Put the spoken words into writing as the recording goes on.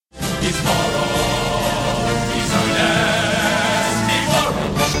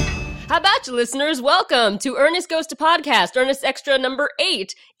listeners, welcome to Ernest Goes to Podcast, Ernest Extra number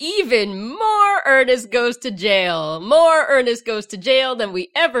 8. Even more Ernest Goes to Jail. More Ernest Goes to Jail than we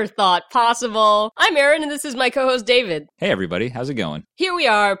ever thought possible. I'm Aaron, and this is my co-host David. Hey everybody, how's it going? Here we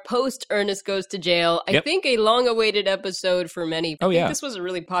are, post Ernest Goes to Jail. I Yep. think a long-awaited episode for many. I think this was a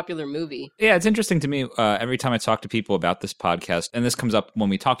really popular movie. Yeah, it's interesting to me every time I talk to people about this podcast, and this comes up when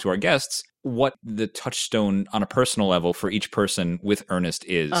we talk to our guests, what the touchstone on a personal level for each person with Ernest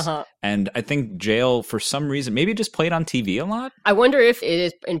is. And I think Jail, for some reason, maybe it just played on TV a lot? I wonder if it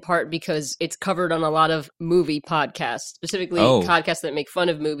is in part because it's covered on a lot of movie podcasts, specifically podcasts that make fun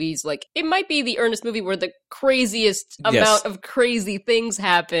of movies. Like, it might be the Ernest movie where the craziest amount of crazy things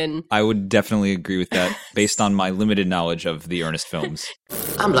happen. I would definitely agree with that, based on my limited knowledge of the Ernest films.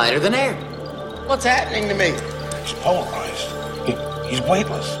 I'm lighter than air. What's happening to me? He's polarized. He's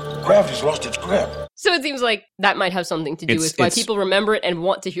weightless. Gravity's lost its grip. So it seems like that might have something to do with why people remember it and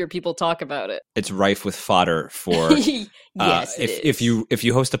want to hear people talk about it. It's rife with fodder for yes, if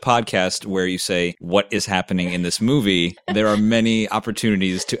you host a podcast where you say what is happening in this movie, there are many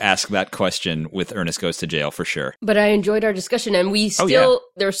opportunities to ask that question with Ernest Goes to Jail for sure. But I enjoyed our discussion, and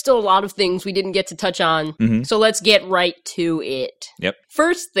there's still a lot of things we didn't get to touch on. So let's get right to it. Yep.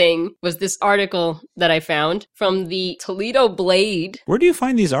 First thing was this article that I found from the Toledo Blade. Where do you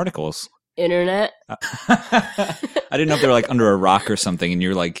find these articles? Internet. I didn't know if they were like under a rock or something and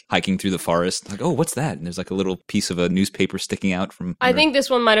you're like hiking through the forest. Like, oh, what's that? And there's like a little piece of a newspaper sticking out from... I think this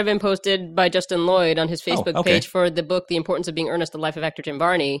one might have been posted by Justin Lloyd on his Facebook page for the book, The Importance of Being Earnest, The Life of Actor Jim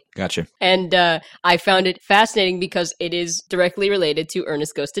Varney. Gotcha. And I found it fascinating because it is directly related to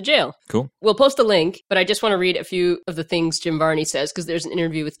Ernest Goes to Jail. Cool. We'll post a link, but I just want to read a few of the things Jim Varney says because there's an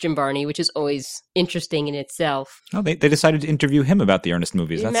interview with Jim Varney, which is always interesting in itself. Oh, they decided to interview him about the Ernest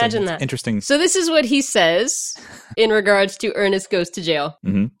movies. Imagine that. Interesting. So this is what he says in regards to Ernest Goes to Jail.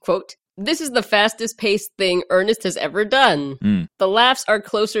 Quote, "This is the fastest paced thing Ernest has ever done. The laughs are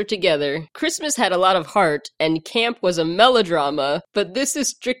closer together. Christmas had a lot of heart, and Camp was a melodrama, but this is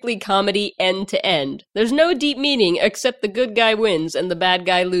strictly comedy end to end. There's no deep meaning except the good guy wins and the bad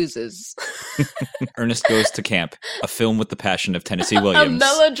guy loses." Ernest Goes to Camp, a film with the passion of Tennessee Williams. A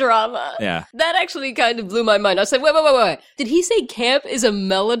melodrama. Yeah. That actually kind of blew my mind. I said, wait. Did he say Camp is a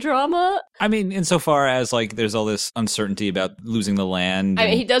melodrama? I mean, insofar as like there's all this uncertainty about losing the land. I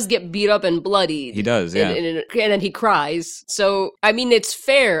mean, he does get beat up and bloodied. He does, yeah. And then he cries. So, I mean, it's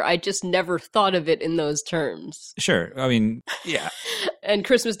fair. I just never thought of it in those terms. Sure. I mean, yeah. And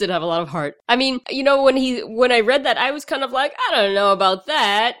Christmas did have a lot of heart. I mean, you know, when I read that, I was kind of like, I don't know about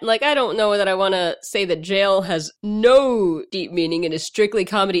that. Like, I don't know that I want to say that Jail has no deep meaning and is strictly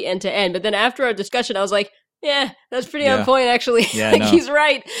comedy end to end. But then after our discussion, I was like, yeah, that's pretty on point, actually. Yeah, like, he's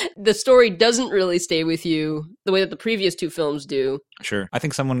right. The story doesn't really stay with you the way that the previous two films do. Sure. I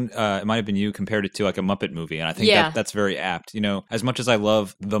think someone, it might have been you, compared it to like a Muppet movie. And I think that's very apt. You know, as much as I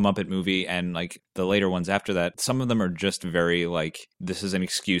love the Muppet movie and like the later ones after that, some of them are just very like, this is an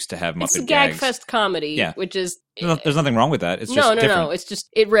excuse to have Muppet It's a gags. gag-fest comedy, which is... There's nothing wrong with that. It's just different. No. It's just,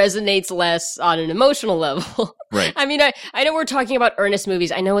 it resonates less on an emotional level. Right. I mean, I know we're talking about Ernest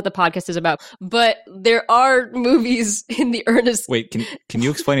movies. I know what the podcast is about. But there are movies in the Ernest... Wait, can you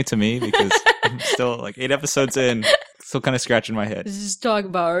explain it to me? Because I'm still like 8 episodes in, still kind of scratching my head. Just talk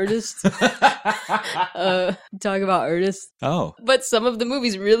about Ernest. Talk about Ernest. Oh. But some of the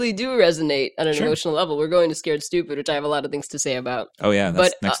movies really do resonate on an emotional level. We're going to Scared Stupid, which I have a lot of things to say about. Oh, yeah.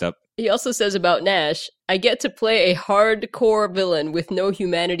 That's next up. He also says about Nash, "I get to play a hardcore villain with no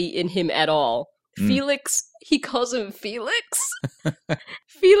humanity in him at all. Felix," he calls him Felix.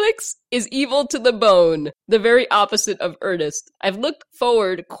 "Felix is evil to the bone, the very opposite of Ernest. I've looked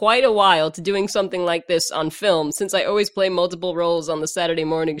forward quite a while to doing something like this on film, since I always play multiple roles on the Saturday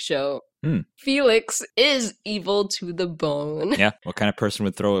morning show. Felix is evil to the bone." Yeah, what kind of person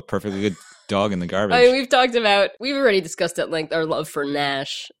would throw a perfectly good dog in the garbage? I mean, we've already discussed at length our love for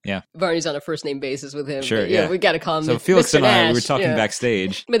Nash. Yeah. Varney's on a first name basis with him. Sure, but, yeah. We gotta call him So Felix Mr. and I, Nash. we were talking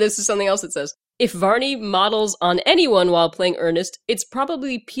backstage. But this is something else it says. "If Varney models on anyone while playing Ernest, it's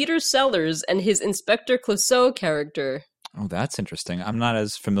probably Peter Sellers and his Inspector Clouseau character." Oh, that's interesting. I'm not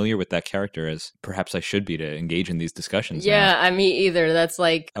as familiar with that character as perhaps I should be to engage in these discussions. Yeah, now. I mean, either. That's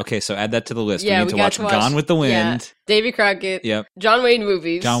like... Okay, so add that to the list. Yeah, we need to watch Gone with the Wind. Yeah. Davy Crockett. Yep. John Wayne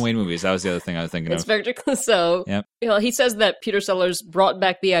movies. John Wayne movies. That was the other thing I was thinking of. Inspector Clouseau. Yep. You know, he says that Peter Sellers brought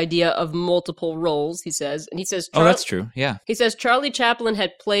back the idea of multiple roles, he says. And he says... Oh, that's true. Yeah. He says Charlie Chaplin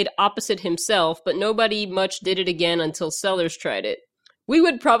had played opposite himself, but nobody much did it again until Sellers tried it. We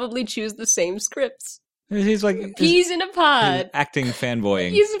would probably choose the same scripts. He's like peas in a pod. Acting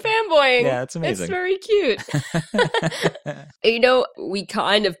fanboying. He's a fanboying. Yeah, it's amazing. It's very cute. We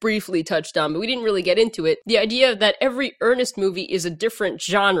kind of briefly touched on, but we didn't really get into it. The idea that every Ernest movie is a different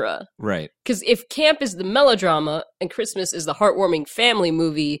genre. Right. Because if camp is the melodrama and Christmas is the heartwarming family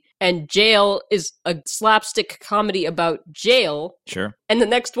movie and Jail is a slapstick comedy about jail, sure, and the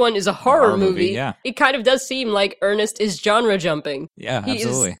next one is a horror movie, yeah, it kind of does seem like Ernest is genre jumping. Yeah,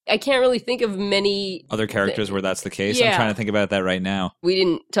 absolutely. I can't really think of many other characters where that's the case. Yeah. I'm trying to think about that right now. We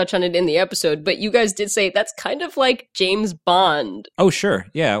didn't touch on it in the episode, but you guys did say that's kind of like James Bond. Oh, sure.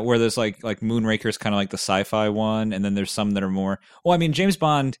 Yeah, where there's like Moonraker's kind of like the sci-fi one, and then there's some that are more... Well, I mean, James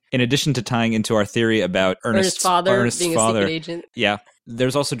Bond, in addition to tying into our theory about Ernest's father being a secret agent. Yeah.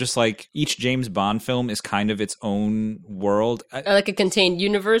 There's also just like each James Bond film is kind of its own world. Like a contained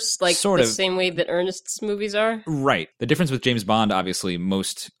universe, like sort the of. Same way that Ernest's movies are? Right. The difference with James Bond, obviously,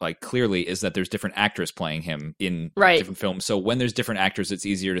 most like clearly is that there's different actors playing him in different films. So when there's different actors, it's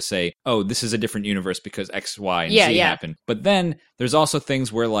easier to say, oh, this is a different universe because X, Y, and Z happen. But then there's also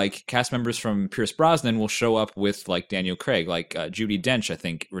things where like cast members from Pierce Brosnan will show up with like Daniel Craig, like Judi Dench, I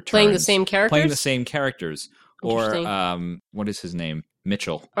think, returns. Playing the same characters? Playing the same characters. Or, what is his name?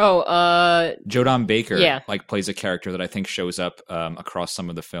 Mitchell. Jodan Baker like plays a character that I think shows up across some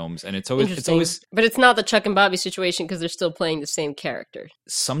of the films, and it's always but it's not the Chuck and Bobby situation because they're still playing the same character.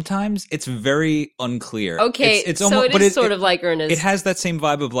 Sometimes it's very unclear. Okay, it's so almost, it is sort of like Ernest. It has that same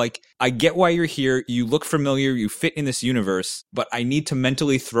vibe of like, I get why you're here, you look familiar, you fit in this universe, but I need to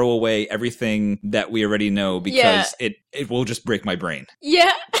mentally throw away everything that we already know because it will just break my brain.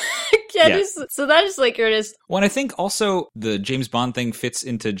 Yeah. So that is like Ernest. Well, and I think also the James Bond thing fits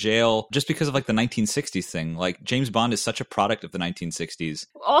into Jail just because of like the 1960s thing. Like James Bond is such a product of the 1960s.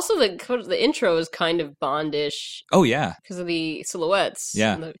 Also, the intro is kind of Bondish. Oh yeah, because of the silhouettes.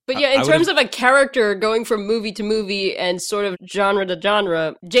 Yeah, but yeah, in terms of a character going from movie to movie and sort of genre to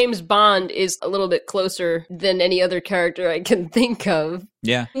genre, James Bond is a little bit closer than any other character I can think of.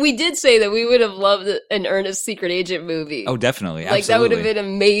 Yeah. We did say that we would have loved an Ernest Secret Agent movie. Oh, definitely. Like, absolutely. that would have been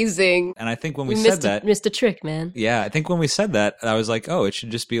amazing. And I think when we said that... missed a trick, man. Yeah, I think when we said that, I was like, oh, it should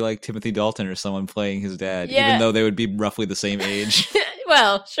just be like Timothy Dalton or someone playing his dad, even though they would be roughly the same age.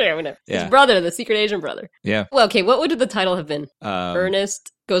 Well, sure, whatever. His brother, the Secret Agent brother. Yeah. Well, okay, what would the title have been?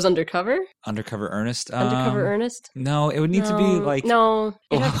 Ernest Goes Undercover? Undercover Ernest? Undercover Ernest? No, it would need to be like... No.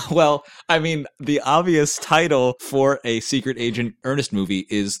 Well, I mean, the obvious title for a Secret Agent Ernest movie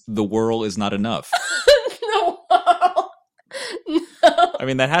is The Whirl Is Not Enough. No. I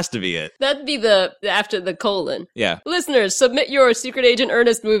mean, that has to be it. That'd be after the colon. Yeah. Listeners, submit your Secret Agent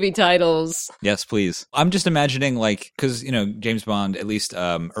Ernest movie titles. Yes, please. I'm just imagining, like, because, you know, James Bond, at least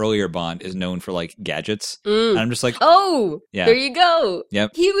earlier Bond, is known for, like, gadgets. And I'm just like... Oh, there you go.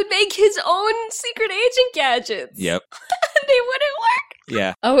 Yep. He would make his own Secret Agent gadgets. Yep. They wouldn't work.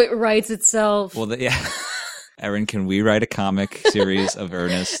 Yeah. Oh, it writes itself. Well, yeah. Erin, can we write a comic series of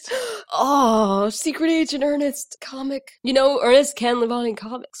Ernest? Oh, Secret Agent Ernest comic. You know, Ernest can live on in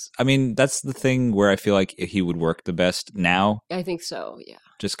comics. I mean, that's the thing where I feel like he would work the best now. I think so, yeah.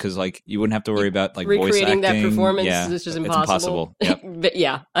 Just because, like, you wouldn't have to worry about, like, recreating voice acting. That performance is just impossible. It's impossible. Yep. But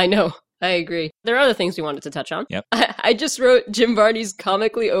yeah, I know. I agree. There are other things we wanted to touch on. Yep. I just wrote Jim Varney's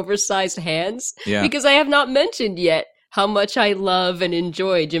comically oversized hands because I have not mentioned yet how much I love and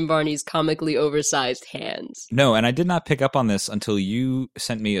enjoy Jim Varney's comically oversized hands. No, and I did not pick up on this until you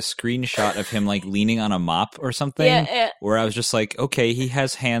sent me a screenshot of him like leaning on a mop or something, where I was just like, okay, he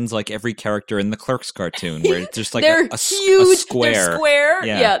has hands like every character in the Clerks cartoon, where it's just like they're a huge, square. They're square.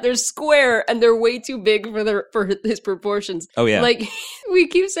 Yeah, they're square, and they're way too big for his proportions. Oh yeah, like we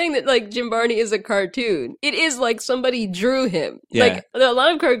keep saying that like Jim Varney is a cartoon. It is like somebody drew him. Yeah. Like a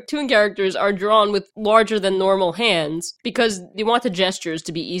lot of cartoon characters are drawn with larger than normal hands, because they want the gestures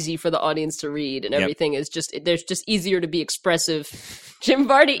to be easy for the audience to read, and everything is just, there's just easier to be expressive. Jim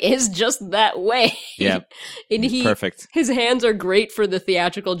Varney is just that way. Yeah. And perfect. His hands are great for the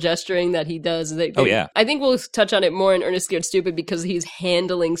theatrical gesturing that he does. Yeah. I think we'll touch on it more in Ernest Scared Stupid because he's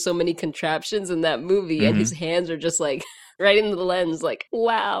handling so many contraptions in that movie, and his hands are just like right into the lens, like,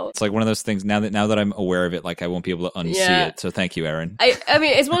 wow. It's like one of those things, now that I'm aware of it, like I won't be able to unsee it. So thank you, Erin. I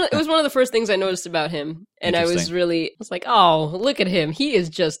mean, it was one of the first things I noticed about him. And I was like, oh, look at him. He is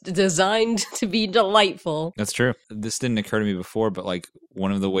just designed to be delightful. That's true. This didn't occur to me before, but like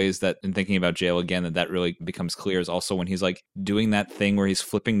one of the ways that in thinking about Jail again, that really becomes clear is also when he's like doing that thing where he's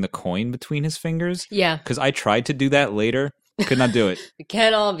flipping the coin between his fingers. Yeah. Because I tried to do that later. Could not do it. We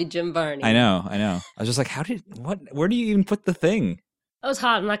can't all be Jim Varney. I know. I was just like, where do you even put the thing? That was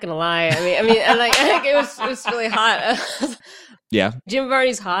hot. I'm not gonna lie. I think it was really hot. Yeah. Jim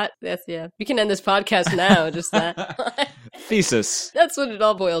Varney's hot. Yeah. We can end this podcast now. Just that. Thesis. That's what it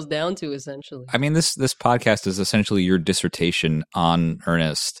all boils down to, essentially. I mean, this podcast is essentially your dissertation on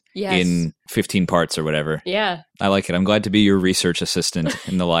Ernest in 15 parts or whatever. Yeah. I like it. I'm glad to be your research assistant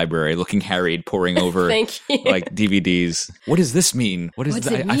in the library, looking harried, poring over Thank you. like DVDs. What does this mean? What's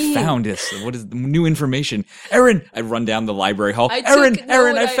it mean? I found this. What is the new information? Erin! I run down the library hall. Erin!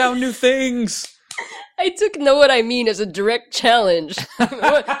 I found new things! I took know what I mean as a direct challenge.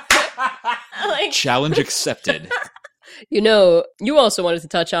 Challenge accepted. You also wanted to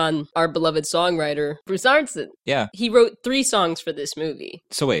touch on our beloved songwriter, Bruce Arnson. Yeah. He wrote 3 songs for this movie.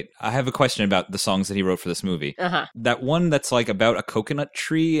 So wait, I have a question about the songs that he wrote for this movie. Uh-huh. That one that's like about a coconut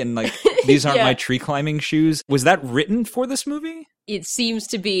tree and like, these aren't Yeah. my tree climbing shoes. Was that written for this movie? It seems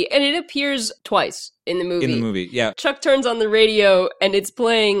to be. And it appears twice in the movie. In the movie, yeah. Chuck turns on the radio and it's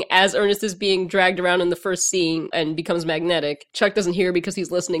playing as Ernest is being dragged around in the first scene and becomes magnetic. Chuck doesn't hear because he's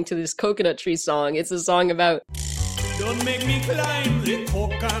listening to this coconut tree song. It's a song about... Don't make me climb the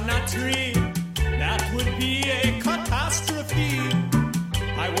coconut tree. That would be a catastrophe.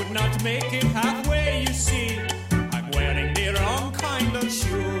 I would not make it halfway, you see. I'm wearing the wrong kind of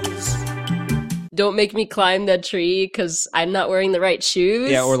shoes. Don't make me climb that tree because I'm not wearing the right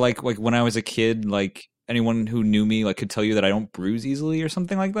shoes. Yeah, or like when I was a kid, like anyone who knew me like could tell you that I don't bruise easily or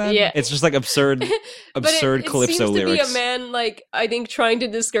something like that. Yeah. It's just like absurd Calypso seems lyrics. to be a man, like, I think trying to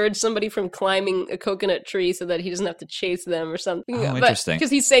discourage somebody from climbing a coconut tree so that he doesn't have to chase them or something. Oh, interesting.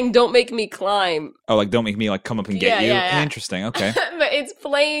 Because he's saying, don't make me climb. Oh, like don't make me like come up and get you? Yeah. Interesting, okay. But it's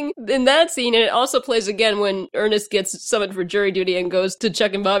playing in that scene, and it also plays again when Ernest gets summoned for jury duty and goes to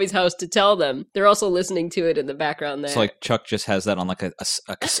Chuck and Bobby's house to tell them. They're also listening to it in the background there. So like Chuck just has that on like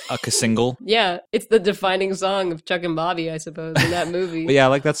a single. Yeah, it's the defining song of Chuck and Bobby, I suppose, in that movie. But yeah, I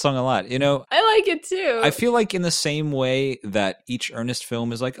like that song a lot. You know, I like it too. I feel like in the same way that each Ernest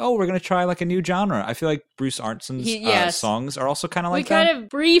film is like, oh, we're going to try like a new genre. I feel like Bruce Arnson's songs are also kind of like that. We kind of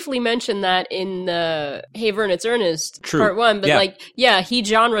briefly mentioned that in Hey Vern, It's Ernest, Part 1. But he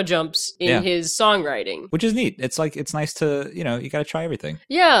genre jumps in his songwriting. Which is neat. It's like, it's nice to, you got to try everything.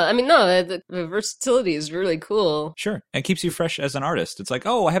 Yeah, I mean, no, the versatility is really cool. Sure. And it keeps you fresh as an artist. It's like,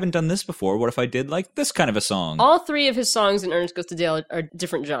 oh, I haven't done this before. What if I did like this kind of a song? All 3 of his songs in Ernest Goes to Dale are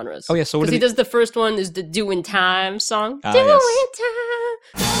different genres. Oh, yeah. So what he does the first one is the Doin' Time song. Doin' Time.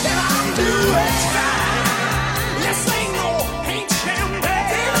 This ain't no pink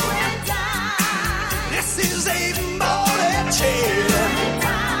champagne. This is a bullet jail.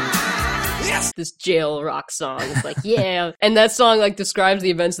 This jail rock song. It's like, yeah. And that song like describes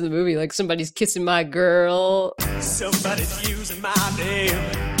the events of the movie. Like somebody's kissing my girl. Somebody's using my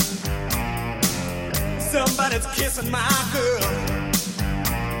name. Somebody's kissing my girl.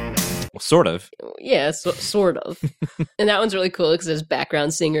 Well, sort of. Yeah, sort of. And that one's really cool because there's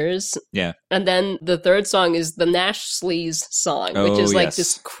background singers. Yeah. And then the third song is the Nash Sleaze song, which is like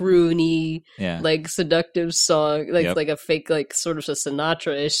this croony, like seductive song, like a fake, like sort of a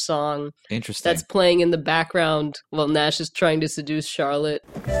Sinatra-ish song. Interesting. That's playing in the background while Nash is trying to seduce Charlotte.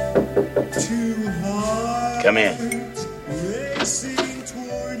 Come in.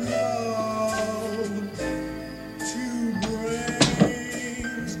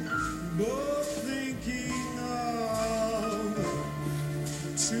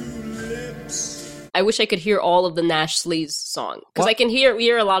 I wish I could hear all of the Nash Sleaze song because we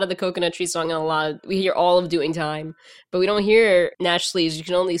hear a lot of the Coconut Tree song and we hear all of Doing Time, but we don't hear Nash Sleaze. You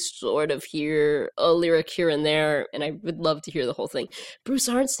can only sort of hear a lyric here and there, and I would love to hear the whole thing. Bruce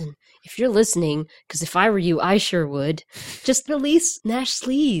Arnson, if you're listening, because if I were you, I sure would, just release Nash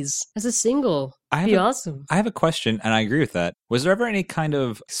Sleaze as a single. It'd be awesome. I have a question, and I agree with that. Was there ever any kind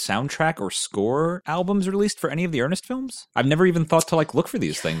of soundtrack or score albums released for any of the Ernest films? I've never even thought to look for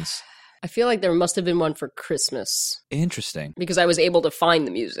these things. I feel like there must have been one for Christmas. Interesting. Because I was able to find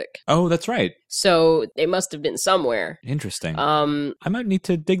the music. Oh, that's right. So they must have been somewhere. Interesting. I might need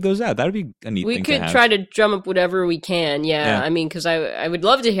to dig those out. That would be a neat thing to have. We could try to drum up whatever we can, yeah. I mean, because I would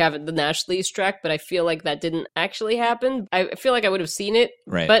love to have the Nash Sleaze track, but I feel like that didn't actually happen. I feel like I would have seen it,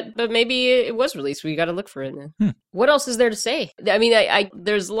 right? But maybe it was released. We got to look for it now. What else is there to say? I mean,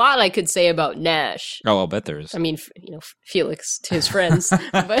 there's a lot I could say about Nash. Oh, I'll bet there is. I mean, Felix to his friends,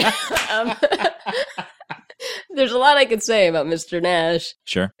 but there's a lot I could say about Mr. Nash.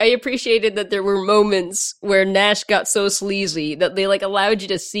 Sure. I appreciated that there were moments where Nash got so sleazy that they allowed you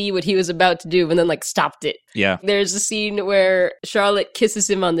to see what he was about to do and then stopped it. Yeah. There's a scene where Charlotte kisses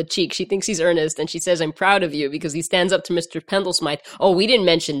him on the cheek. She thinks he's Ernest, and she says, I'm proud of you, because he stands up to Mr. Pendlesmythe. Oh, we didn't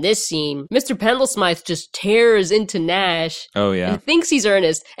mention this scene. Mr. Pendlesmythe just tears into Nash. Oh, yeah. And thinks he's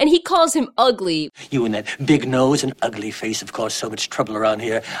Ernest, and he calls him ugly. You and that big nose and ugly face have caused so much trouble around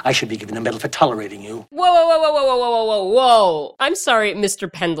here. I should be given a medal for tolerating you. Whoa. I'm sorry, Mr.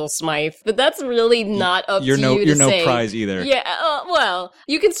 Pendlesmythe, but that's really not up to you to say. You're no prize either. Yeah, well,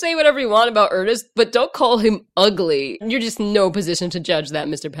 you can say whatever you want about Ernest, but don't call him ugly. You're just in no position to judge that,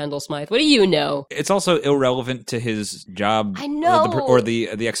 Mr. Pendlesmythe. What do you know? It's also irrelevant to his job. I know. Or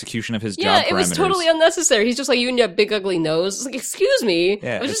the execution of his job parameters. Yeah, it was totally unnecessary. He's just like, you and your big ugly nose. It's like, excuse me.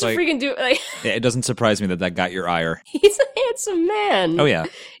 Yeah, I was just freaking do. Like, yeah, it doesn't surprise me that got your ire. He's a handsome man. Oh, yeah.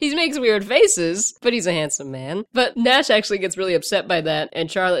 He makes weird faces, but he's a handsome man. But Nash actually gets really upset by that,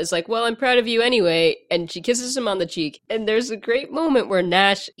 and Charlotte is like, well, I'm proud of you anyway, and she kisses him on the cheek. And there's a great moment where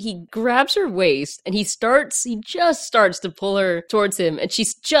Nash, he grabs her waist, and he just starts to pull her towards him, and she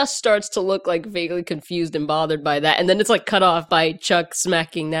just starts to look like vaguely confused and bothered by that. And then it's like cut off by Chuck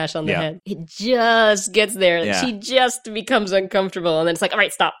smacking Nash on the head. It just gets there. Yeah. She just becomes uncomfortable, and then it's like, all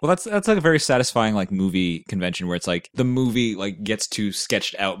right, stop. Well, that's like a very satisfying like movie convention where it's like the movie like gets too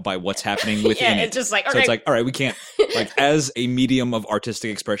sketched out by what's happening within it. It's just like, so it's like, all right, we can't, like, as a medium of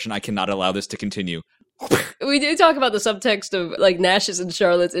artistic expression, I cannot allow this to continue. We do talk about the subtext of like Nash's and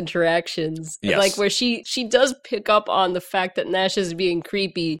Charlotte's interactions, like where she does pick up on the fact that Nash is being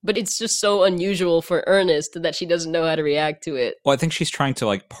creepy, but it's just so unusual for Ernest that she doesn't know how to react to it. Well, I think she's trying to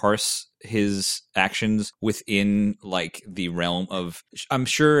like parse his actions within like the realm of, I'm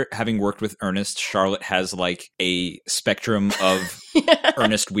sure having worked with Ernest, Charlotte has like a spectrum of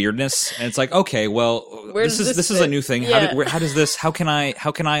Ernest weirdness, and it's like, okay, well, this is a new thing. Yeah. How can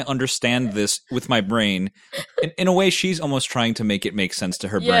I understand this with my brain? In a way, she's almost trying to make it make sense to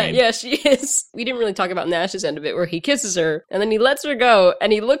her brain. Yeah, she is. We didn't really talk about Nash's end of it, where he kisses her and then he lets her go,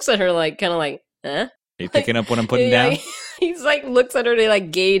 and he looks at her like kind of like, huh? Are you picking up what I'm putting down? He's like looks at her to like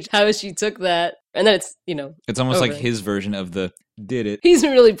gauge how she took that, and then it's it's almost over. Like his version of the did it. He's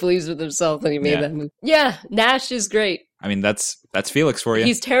really pleased with himself when he made that move. Yeah, Nash is great. I mean, that's Felix for you.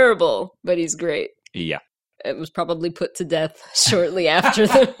 He's terrible, but he's great. Yeah, it was probably put to death shortly after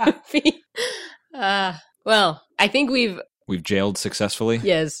the movie. Well, I think we've jailed successfully.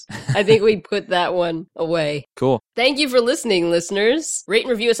 Yes. I think we put that one away. Cool. Thank you for listening, listeners. Rate and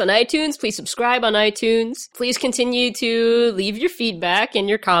review us on iTunes. Please subscribe on iTunes. Please continue to leave your feedback and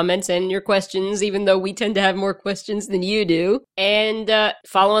your comments and your questions, even though we tend to have more questions than you do. And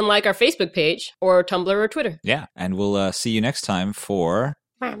follow and like our Facebook page or Tumblr or Twitter. Yeah. And we'll see you next time for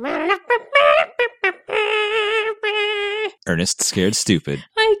Ernest Scared Stupid.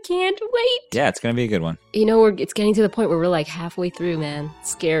 I can't wait. Yeah, it's going to be a good one. It's getting to the point where we're like halfway through, man.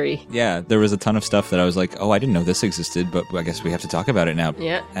 It's scary. Yeah, there was a ton of stuff that I was like, oh, I didn't know this existed, but I guess we have to talk about it now.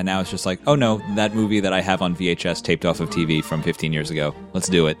 Yeah. And now it's just like, oh no, that movie that I have on VHS taped off of TV from 15 years ago. Let's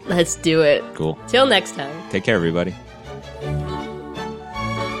do it. Let's do it. Cool. Till next time. Take care, everybody.